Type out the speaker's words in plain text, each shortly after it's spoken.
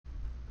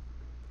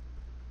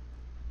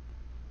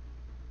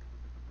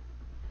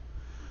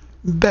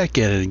Back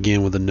at it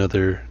again with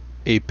another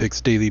Apex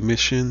daily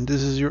mission.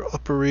 This is your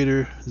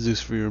operator, Zeus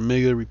for your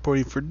Omega,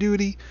 reporting for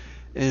duty.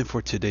 And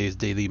for today's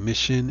daily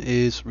mission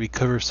is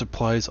recover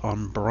supplies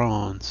on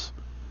bronze.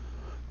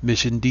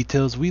 Mission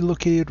details: we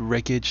located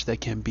wreckage that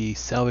can be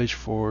salvaged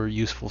for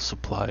useful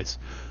supplies.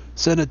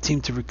 Send a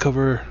team to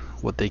recover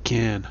what they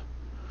can.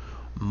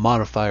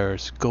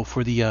 Modifiers: go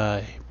for the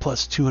eye,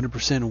 plus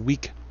 200%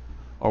 weak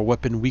or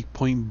weapon weak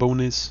point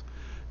bonus,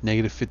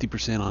 negative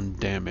 50% on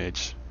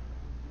damage.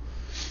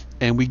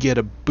 And we get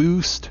a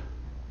boost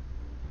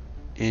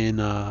in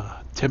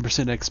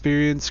 10%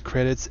 experience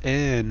credits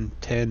and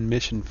 10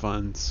 mission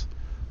funds.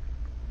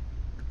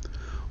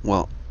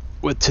 Well,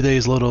 with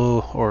today's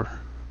little,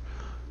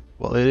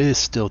 well, it is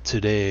still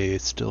today.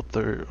 It's still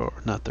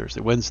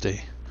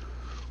Wednesday.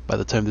 By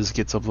the time this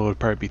gets uploaded, it'll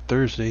probably be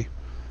Thursday.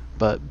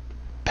 But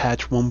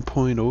patch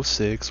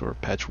 1.06 or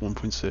patch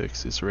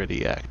 1.6 is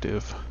already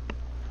active.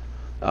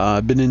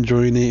 I've been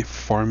enjoying it,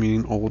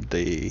 farming all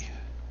day.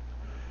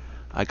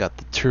 I got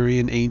the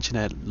Turian Ancient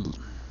at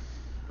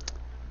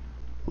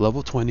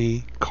level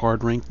 20,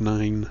 card rank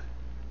 9,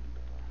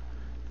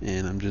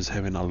 and I'm just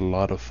having a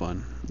lot of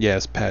fun. Yeah,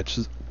 it's patch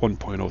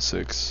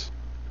 1.06.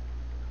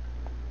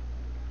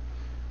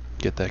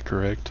 Get that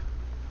correct.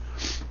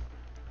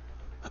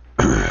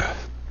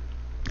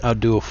 I'll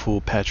do a full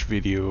patch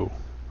video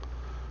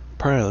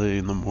probably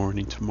in the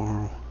morning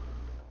tomorrow,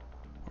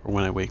 or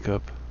when I wake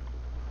up.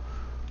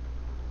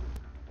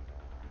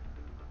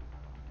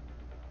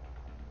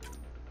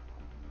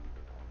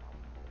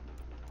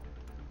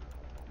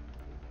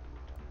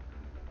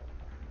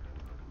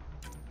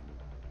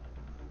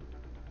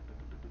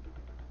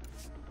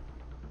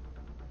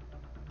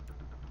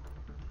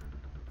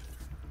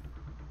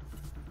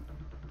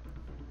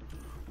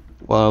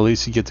 Well, at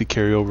least you get to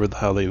carry over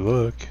how they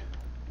look.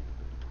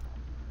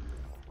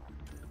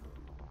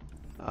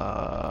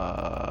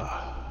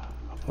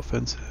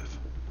 Offensive.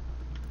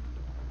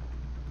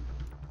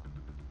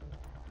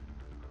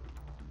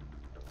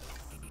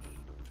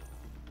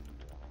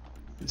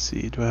 Let's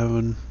see, do I have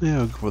one? Yeah,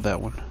 I'll go with that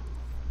one.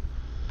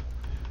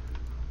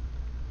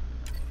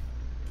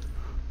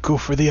 Go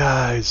for the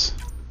eyes!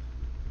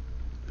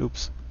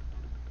 Oops.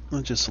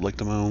 I'll just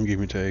select my own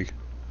gaming tag.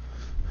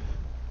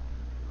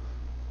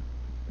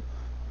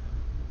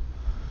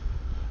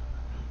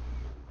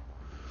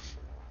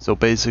 So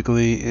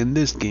basically, in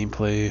this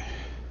gameplay,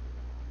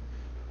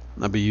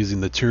 I'll be using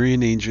the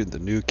Turian Ancient, the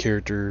new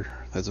character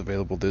that's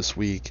available this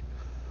week,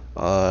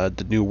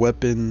 the new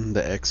weapon,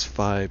 the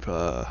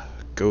X5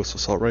 Ghost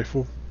Assault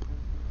Rifle.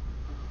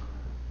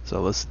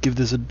 So let's give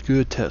this a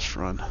good test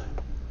run.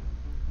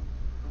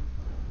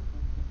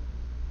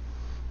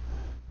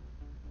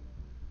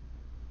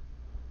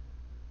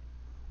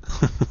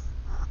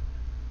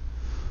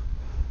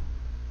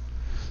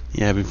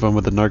 Yeah, having fun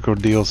with the Narco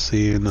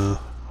DLC in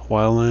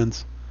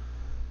Wildlands.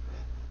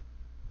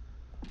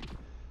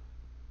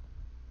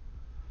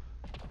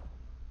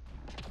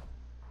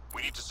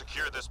 We need to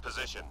secure this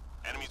position.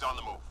 Enemies on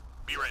the move.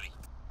 Be ready.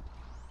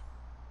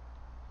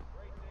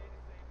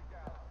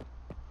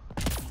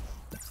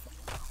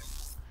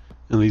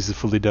 At least it's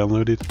fully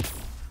downloaded.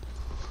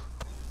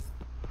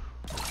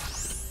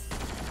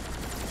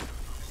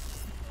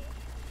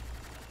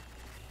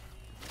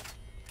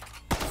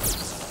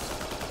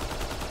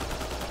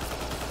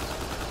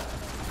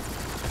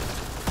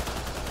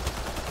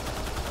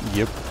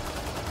 Yep.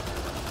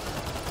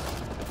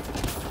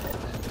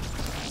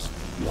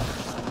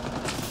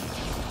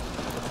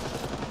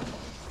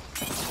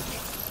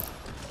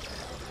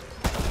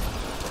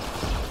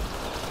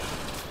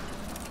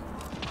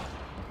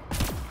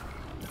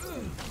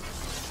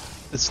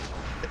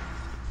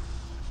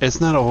 It's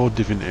not a whole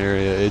different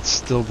area. It's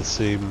still the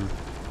same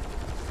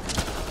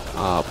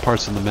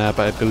parts of the map.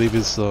 I believe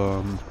it's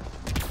the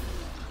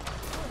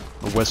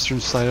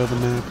western side of the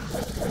map.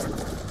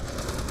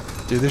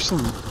 Dude, there's some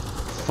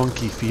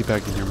funky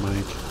feedback in your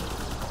mic.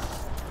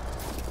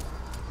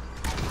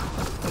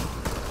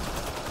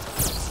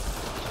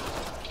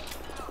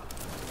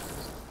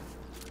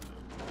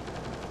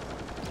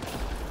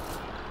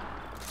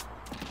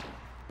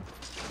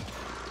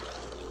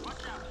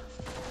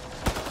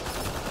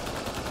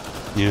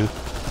 Yeah.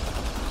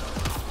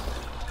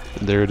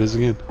 And there it is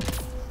again.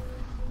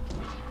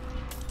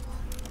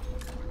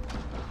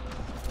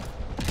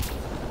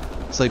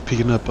 It's like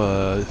picking up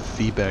a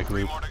feedback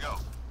rate.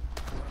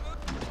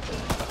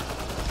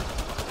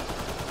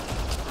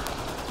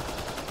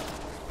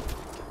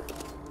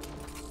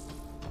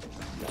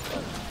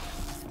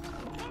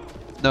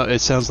 No, it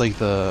sounds like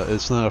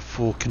it's not a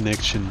full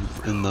connection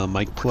in the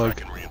mic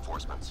plug.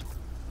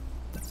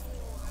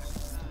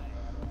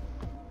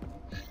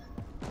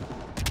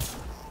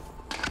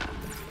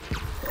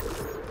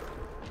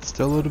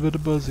 Still a little bit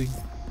of buzzing.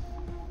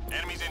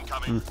 Enemies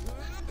incoming.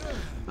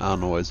 I don't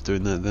know why it's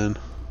doing that then.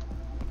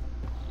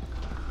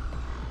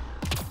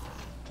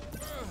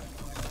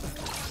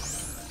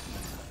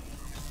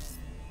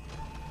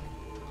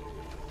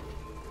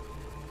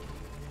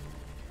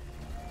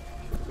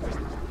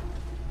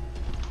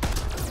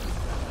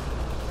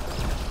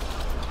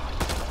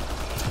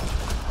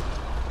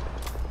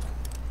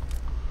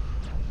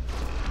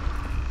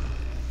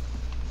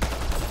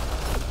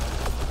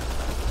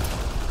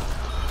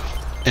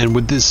 And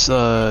with this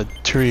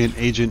Turian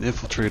agent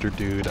infiltrator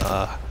dude,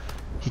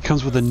 he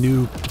comes with a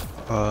new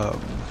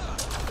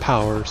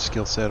power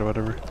skill set or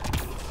whatever.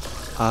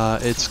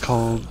 It's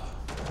called,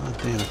 oh,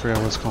 damn, I forgot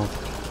what it's called.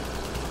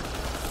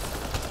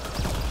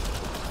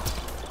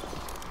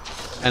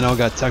 And I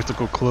got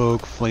tactical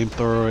cloak,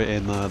 flamethrower,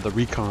 and the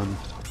recon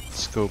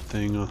scope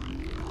thing.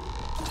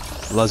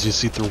 Allows you to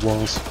see through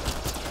walls.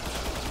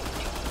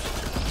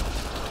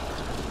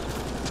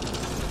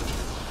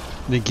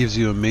 And it gives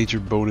you a major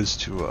bonus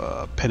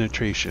to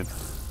penetration.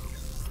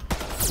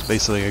 So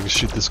basically, I can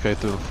shoot this guy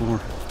through the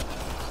floor,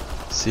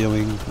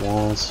 ceiling,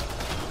 walls.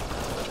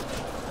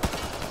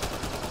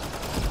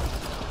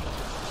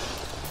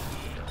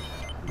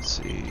 Let's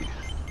see.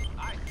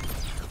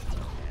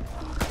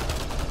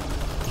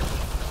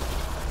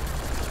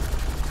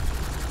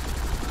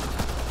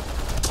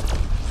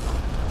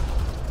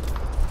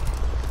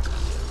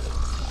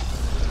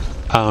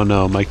 I don't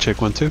know. Mic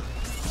check 1 2.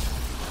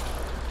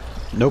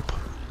 Nope.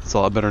 It's a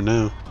lot better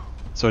now.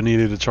 So I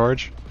needed a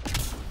charge.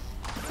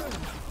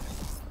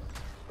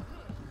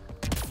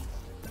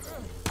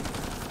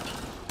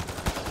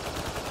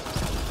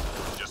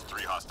 Just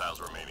 3 hostiles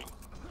remaining.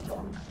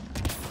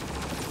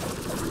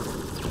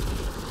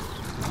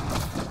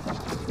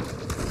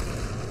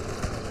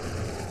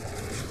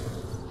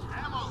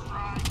 Ammo's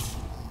dry.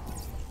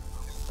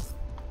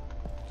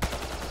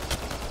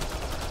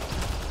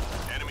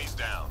 Enemies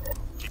down.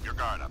 Keep your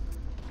guard up.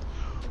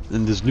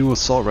 And this new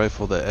assault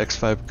rifle, the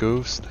X5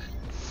 Ghost,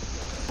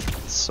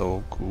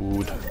 so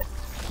good.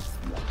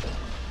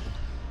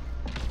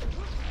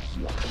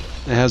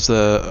 It has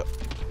a,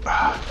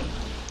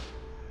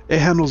 it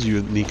handles you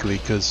uniquely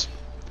because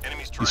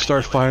you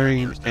start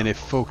firing and it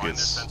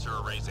focuses.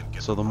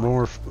 So the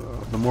more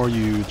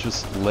you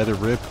just let it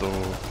rip, the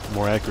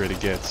more accurate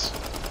it gets.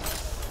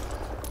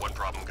 One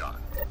problem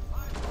gone.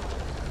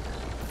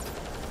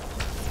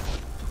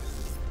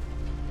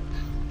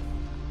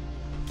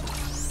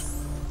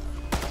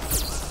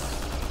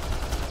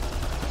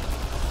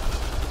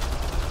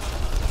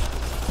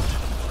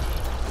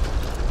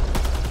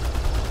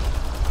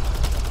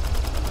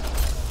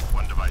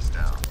 One device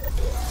down.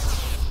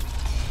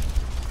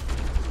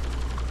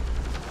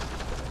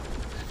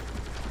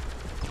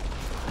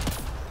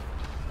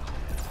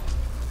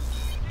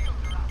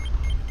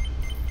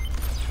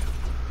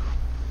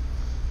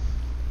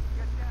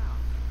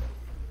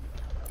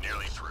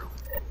 Nearly through.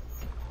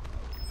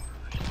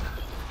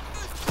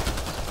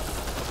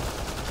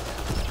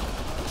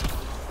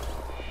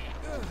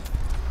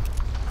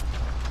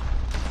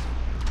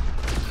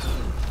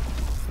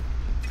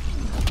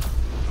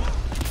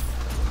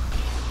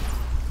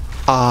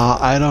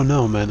 I don't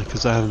know, man,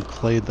 because I haven't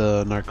played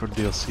the Narco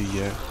DLC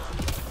yet.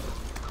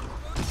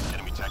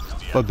 Enemy tactics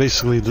deactivated. But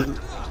basically, the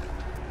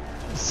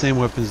same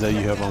weapons that you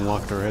have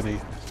unlocked already.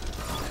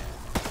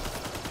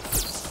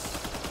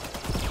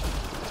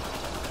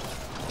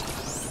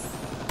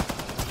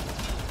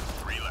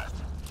 Three left.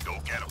 Go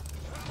get them.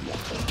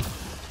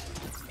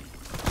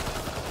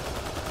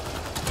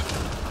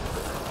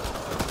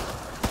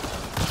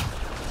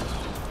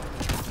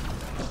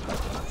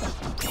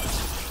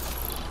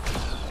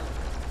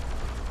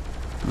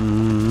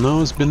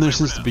 No, it's been there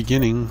since the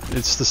beginning.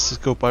 It's the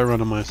scope I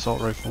run on my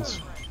assault rifles.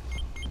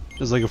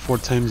 It's like a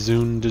 4x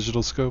zoom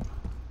digital scope.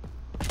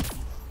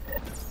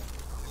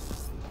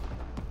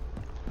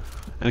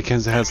 And it kind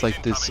of has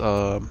like this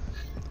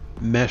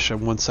mesh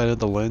on one side of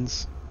the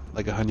lens,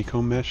 like a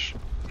honeycomb mesh.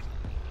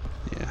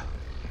 Yeah.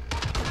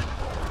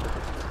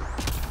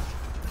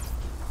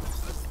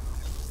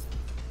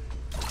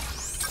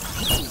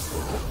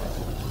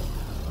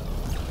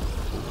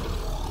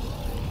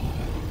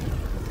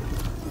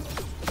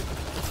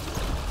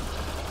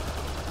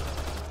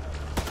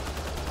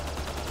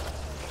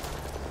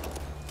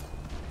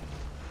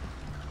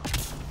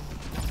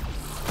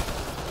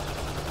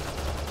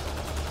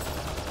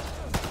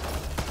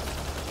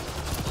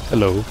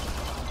 Hello.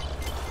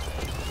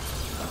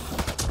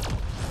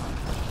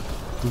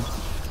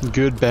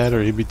 Good, bad,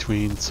 or in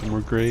between,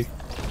 somewhere gray.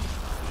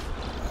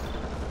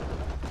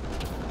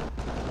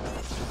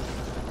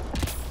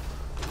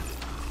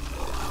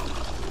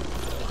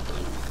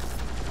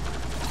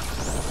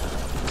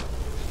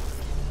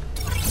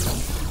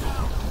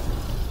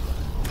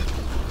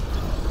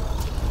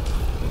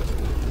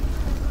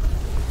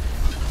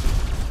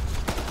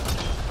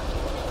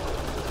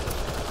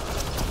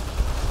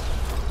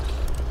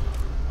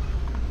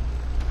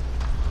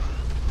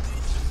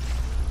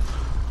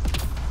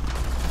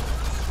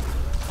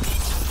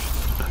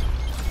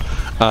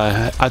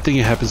 I think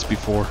it happens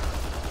before.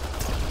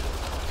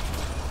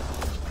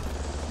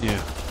 Yeah.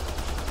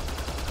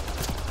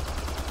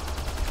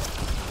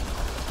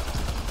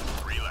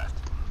 Three left.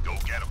 Go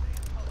get them.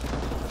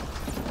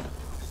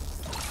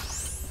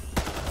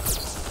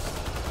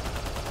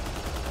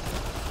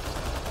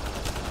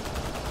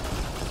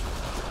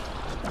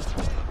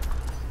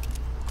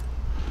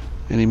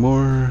 Any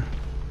more?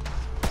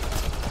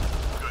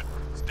 Good.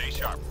 Stay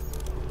sharp.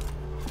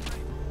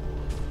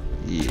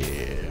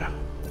 Yeah.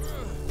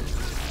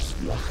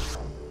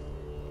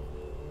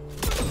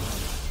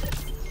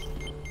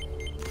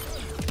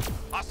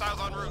 Hostiles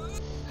en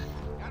route.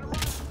 Gotta run.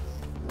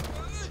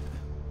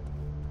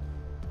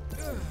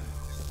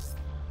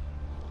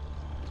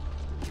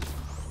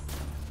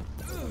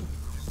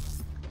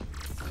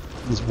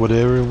 It's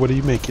whatever. What do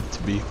you make it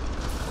to be?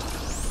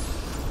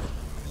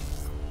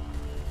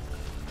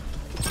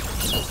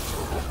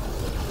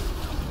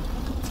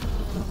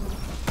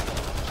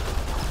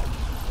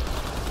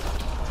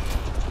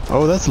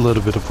 Oh, that's a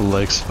little bit of a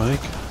leg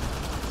spike.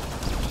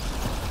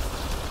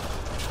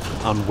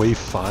 On wave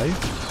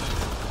 5?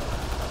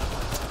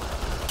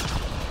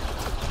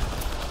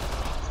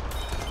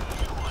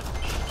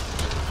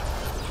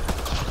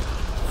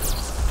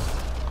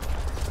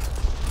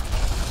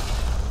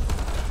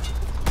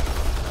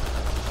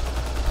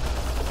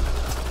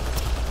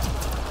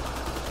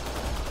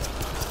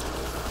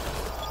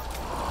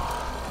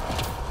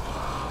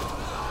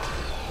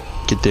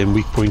 Get them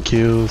weak point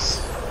kills.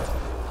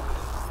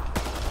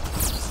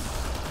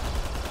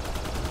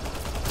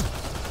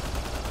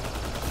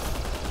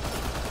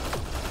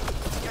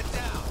 Get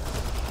down.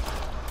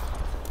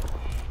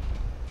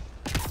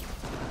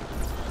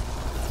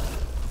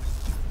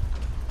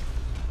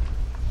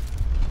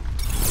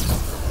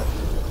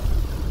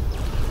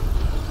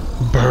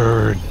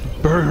 Burn,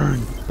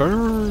 burn,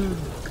 burn.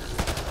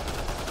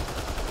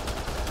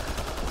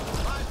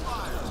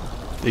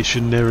 They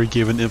should never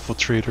give an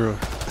infiltrator a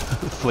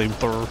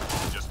flamethrower.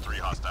 Just 3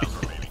 hostiles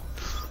remaining.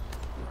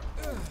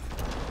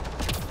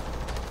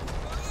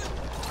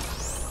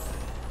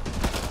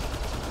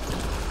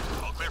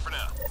 All clear for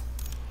now.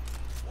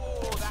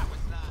 Oh, that was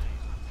nice.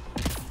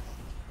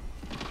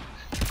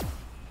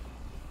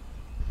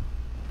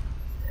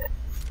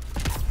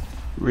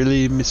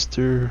 Really,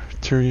 Mr.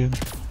 Turian?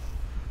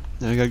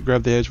 Now I gotta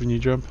grab the edge when you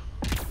jump.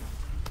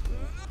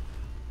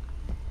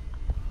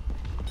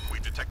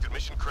 We've detected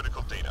mission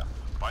critical data.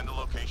 Find the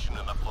location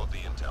and upload the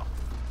intel.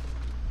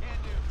 Can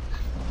do.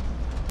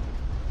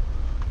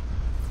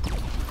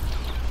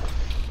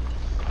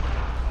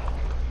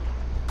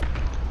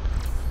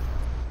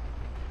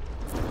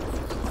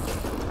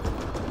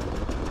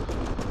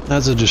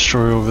 That's a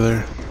destroyer over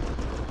there.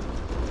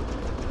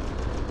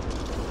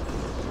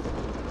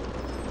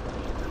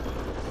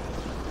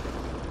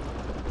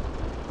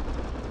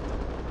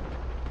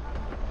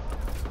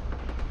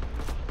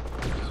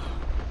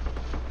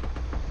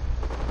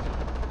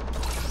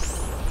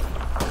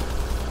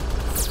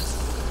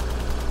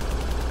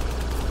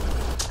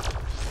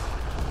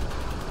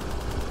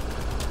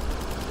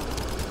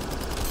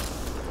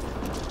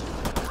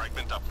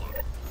 Fragment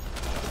upload.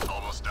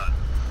 Almost done.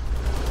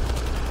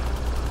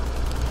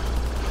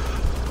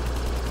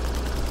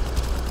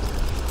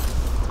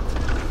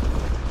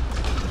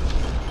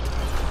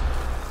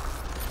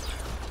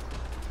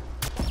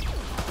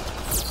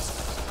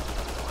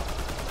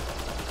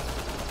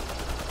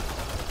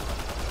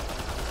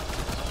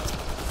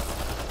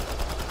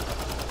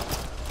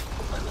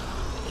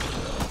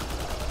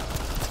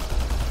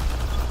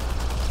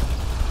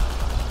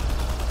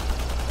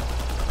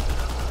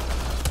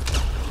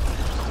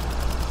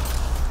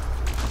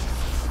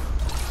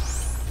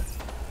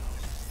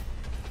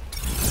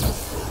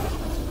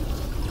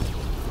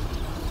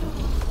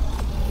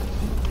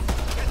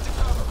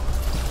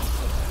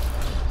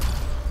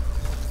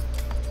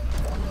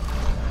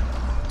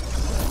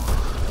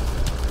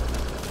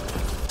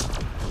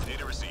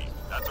 Data received.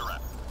 That's a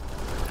wrap.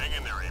 Hang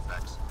in there,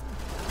 Apex.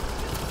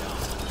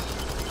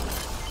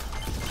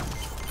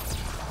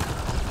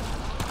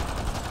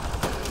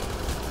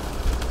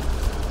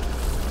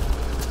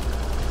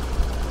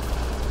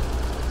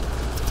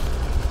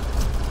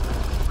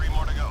 Three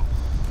more to go.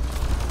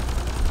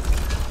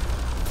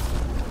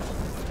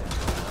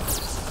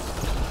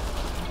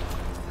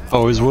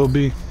 Always will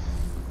be.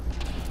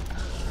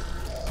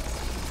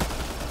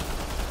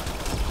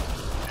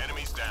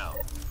 Enemies down.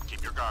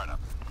 Keep your guard up.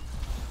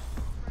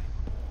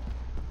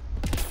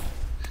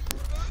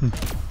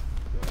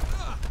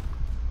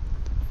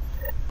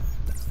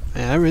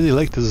 Man, I really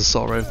like this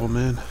assault rifle,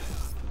 man.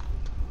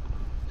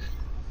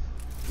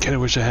 Kinda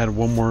wish I had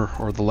one more,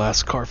 or the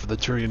last car for the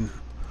Turian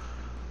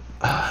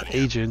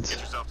agent. Get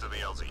yourself to the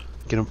LZ.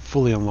 Get him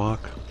fully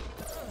unlocked.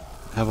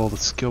 Have all the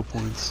skill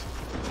points.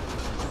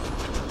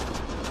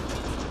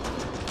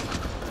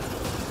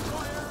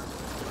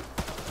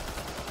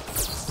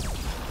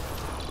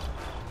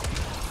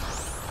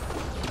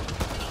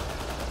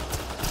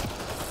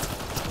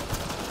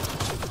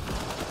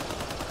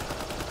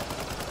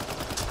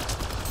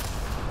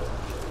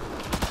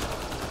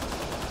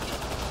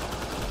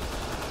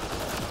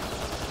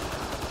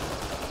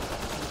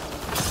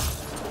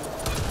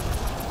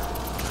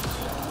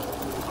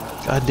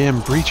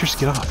 Goddamn breachers,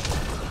 get off.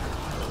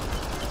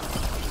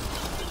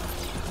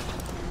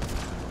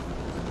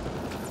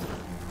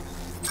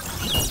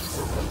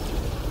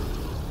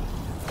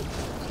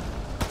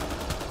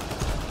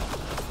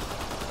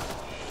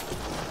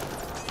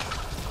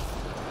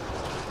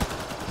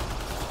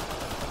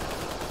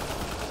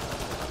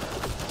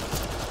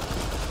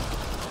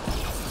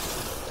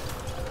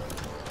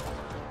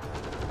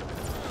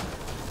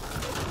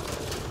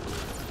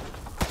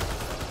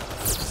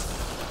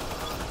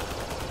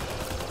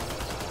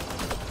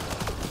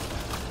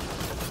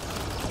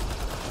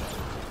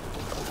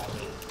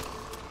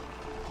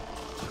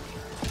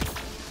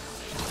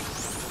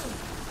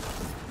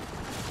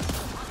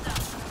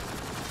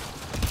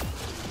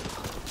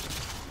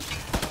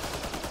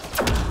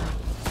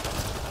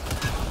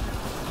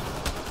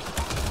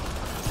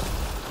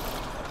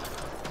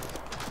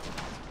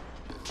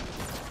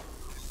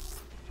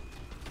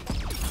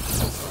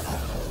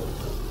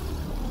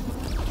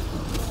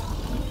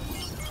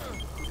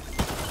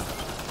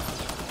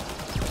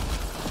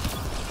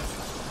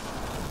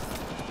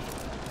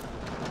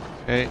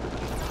 Okay.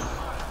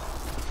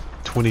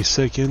 20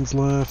 seconds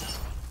left.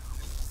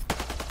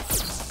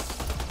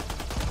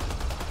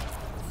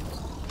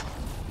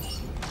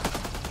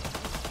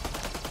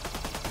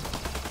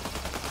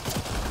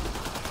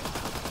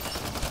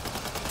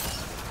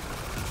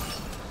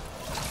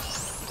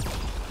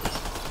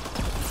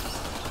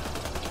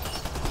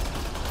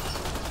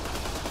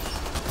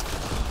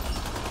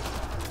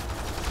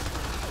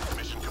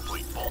 Mission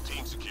complete. All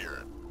teams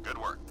secured. Good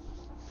work.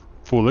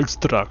 Full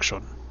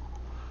extraction.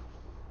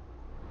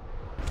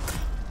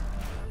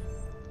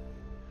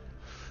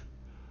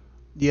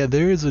 Yeah,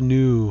 there is a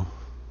new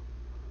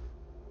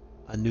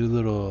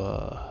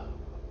little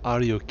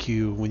audio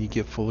cue when you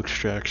get full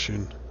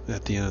extraction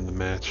at the end of the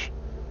match.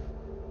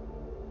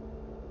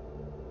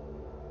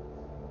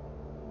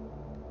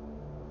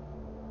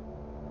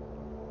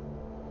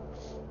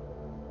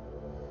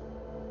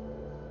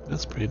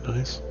 That's pretty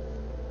nice.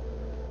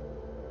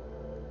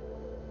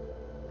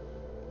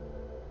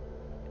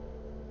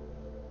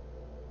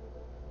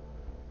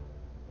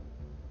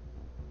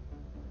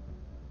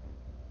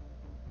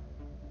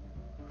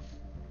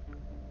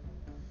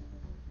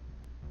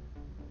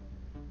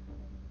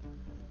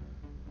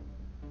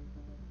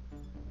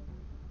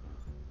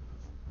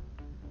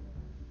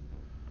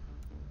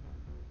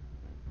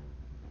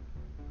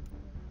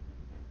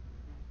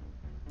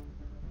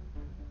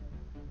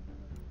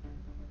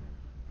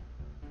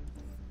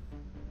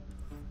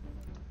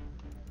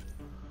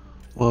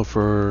 Well,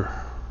 for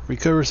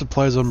recover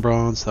supplies on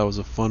bronze, that was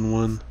a fun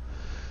one.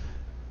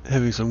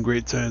 Having some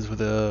great times with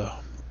a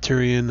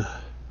Tyrian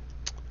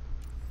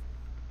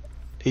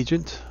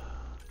agent.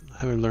 I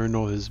haven't learned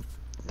all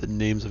the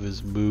names of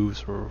his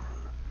moves, or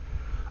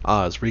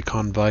his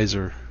recon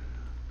visor.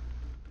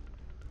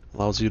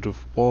 Allows you to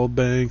wall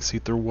bang, see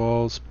through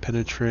walls,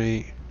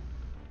 penetrate.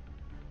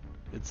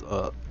 It's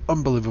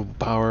unbelievable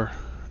power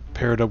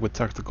paired up with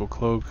tactical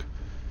cloak.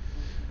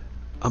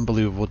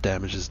 Unbelievable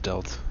damage is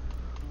dealt.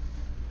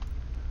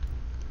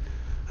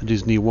 I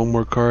just need one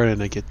more card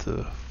and I get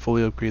to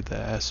fully upgrade the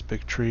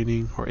aspect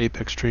training or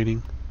apex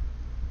training.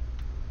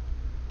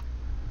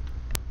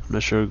 I'm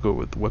not sure I'll go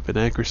with weapon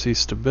accuracy,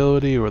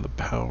 stability, or the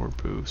power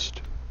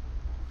boost.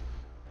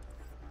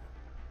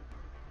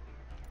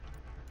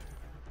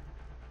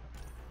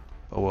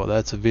 Oh well,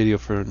 that's a video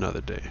for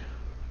another day.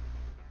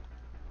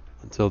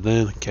 Until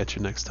then, catch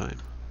you next time.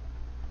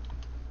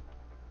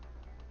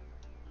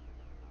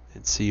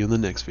 And see you in the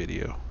next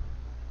video.